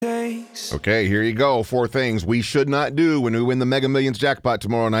Okay, here you go. 4 things we should not do when we win the Mega Millions jackpot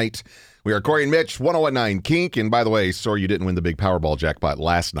tomorrow night. We are Corey and Mitch, 1019 Kink. And by the way, sorry you didn't win the big Powerball jackpot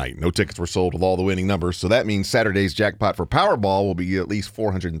last night. No tickets were sold with all the winning numbers. So that means Saturday's jackpot for Powerball will be at least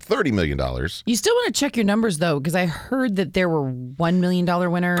 $430 million. You still want to check your numbers, though, because I heard that there were $1 million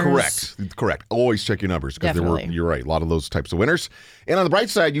winners. Correct. Always check your numbers because you're right, a lot of those types of winners. And on the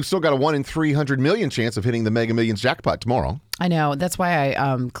bright side, you've still got a 1 in 300 million chance of hitting the Mega Millions jackpot tomorrow. I know. That's why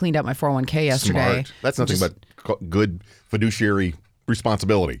I cleaned out my 401k yesterday. Smart. That's nothing but good fiduciary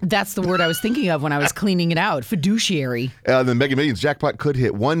responsibility. That's the word I was thinking of when I was cleaning it out. Fiduciary. The Mega Millions jackpot could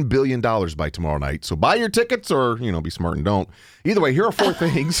hit $1 billion by tomorrow night. So buy your tickets or, be smart and don't. Either way, here are 4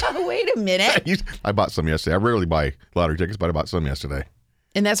 things. Wait a minute. I bought some yesterday. I rarely buy lottery tickets, but I bought some yesterday.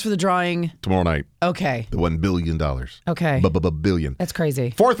 And that's for the drawing? Tomorrow night. Okay. The $1 billion. Okay. Billion. That's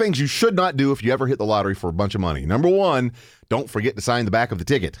crazy. 4 things you should not do if you ever hit the lottery for a bunch of money. Number 1, don't forget to sign the back of the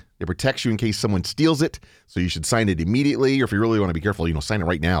ticket. It protects you in case someone steals it, so you should sign it immediately, or if you really want to be careful, sign it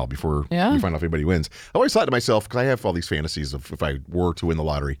right now before you find out if anybody wins. I always thought to myself, because I have all these fantasies of if I were to win the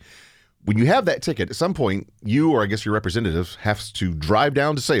lottery, when you have that ticket, at some point, you or I guess your representative has to drive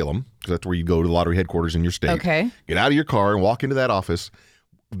down to Salem, because that's where you go to the lottery headquarters in your state. Okay. Get out of your car and walk into that office.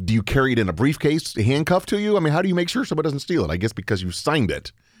 Do you carry it in a briefcase handcuffed to you? How do you make sure someone doesn't steal it? I guess because you signed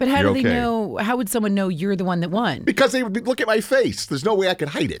it. But how do they know? How would someone know you're the one that won? Because they would look at my face. There's no way I could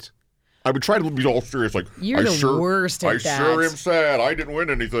hide it. I would try to be all serious, like, you're the worst at that. I sure am sad. I didn't win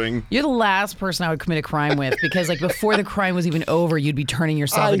anything. You're the last person I would commit a crime with because, before the crime was even over, you'd be turning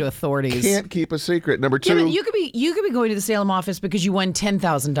yourself into authorities. Can't keep a secret. Number 2. Yeah, you could be going to the Salem office because you won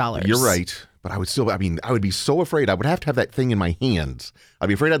 $10,000. You're right. But I would still, I would be so afraid. I would have to have that thing in my hands. I'd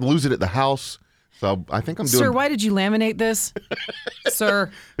be afraid I'd lose it at the house. So I think I'm doing... Sir, why did you laminate this?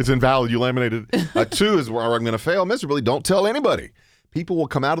 Sir. It's invalid. You laminated it. 2 is where I'm going to fail miserably. Don't tell anybody. People will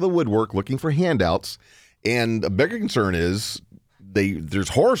come out of the woodwork looking for handouts. And a bigger concern is there's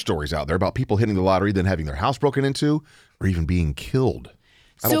horror stories out there about people hitting the lottery, then having their house broken into, or even being killed.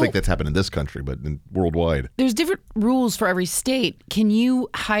 I don't think that's happened in this country, but worldwide. There's different rules for every state. Can you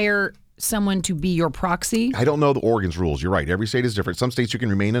hire someone to be your proxy? I don't know the Oregon's rules. You're right. Every state is different. Some states you can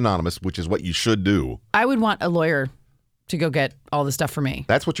remain anonymous, which is what you should do. I would want a lawyer to go get all the stuff for me.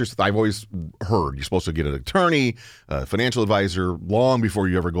 That's what I've always heard. You're supposed to get an attorney, a financial advisor, long before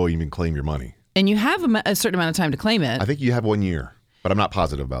you ever go even claim your money. And you have a certain amount of time to claim it. I think you have 1 year, but I'm not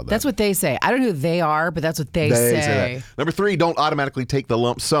positive about that. That's what they say. I don't know who they are, but that's what they say. That. Number 3, don't automatically take the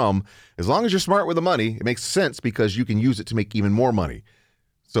lump sum. As long as you're smart with the money, it makes sense because you can use it to make even more money.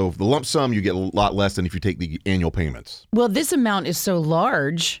 So the lump sum, you get a lot less than if you take the annual payments. Well, this amount is so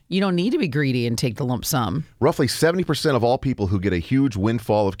large, you don't need to be greedy and take the lump sum. Roughly 70% of all people who get a huge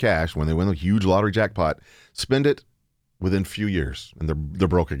windfall of cash when they win a huge lottery jackpot spend it within a few years, and they're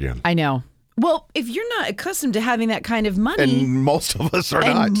broke again. I know. Well, if you're not accustomed to having that kind of money... And most of us are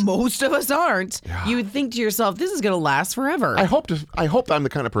not. And most of us aren't. Yeah. You would think to yourself, this is going to last forever. I hope I'm the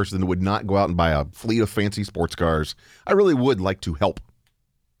kind of person that would not go out and buy a fleet of fancy sports cars. I really would like to help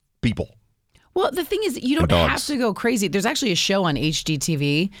people. Well, the thing is, you don't have to go crazy. There's actually a show on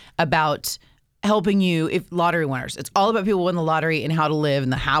HGTV about helping you if lottery winners. It's all about people win the lottery and how to live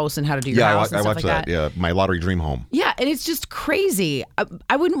in the house and how to do your house and stuff like that. Yeah, my lottery dream home. Yeah, and it's just crazy.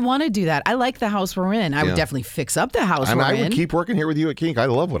 I wouldn't want to do that. I like the house we're in. I would definitely fix up the house we're in. I would keep working here with you at Kink. I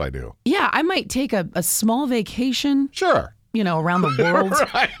love what I do. Yeah, I might take a small vacation. Sure. Around the world.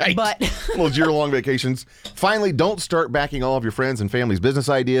 Right. But those year-long vacations. Finally, don't start backing all of your friends and family's business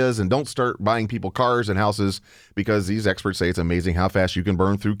ideas, and don't start buying people cars and houses because these experts say it's amazing how fast you can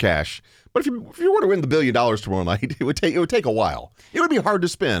burn through cash. But if you were to win the $1 billion tomorrow night, it would take a while. It would be hard to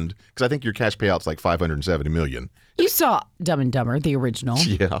spend because I think your cash payout's like $570 million. You saw Dumb and Dumber, the original.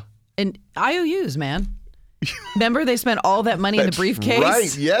 Yeah. And IOUs, man. Remember, they spent all that money in the briefcase?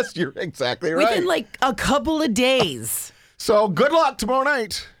 Right. Yes, you're exactly right. Within a couple of days. So good luck tomorrow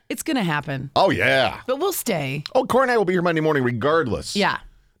night. It's going to happen. Oh, yeah. But we'll stay. Oh, Corey and I will be here Monday morning regardless. Yeah.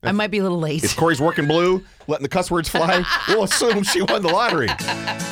 I might be a little late. If Corey's working blue, letting the cuss words fly, we'll assume she won the lottery.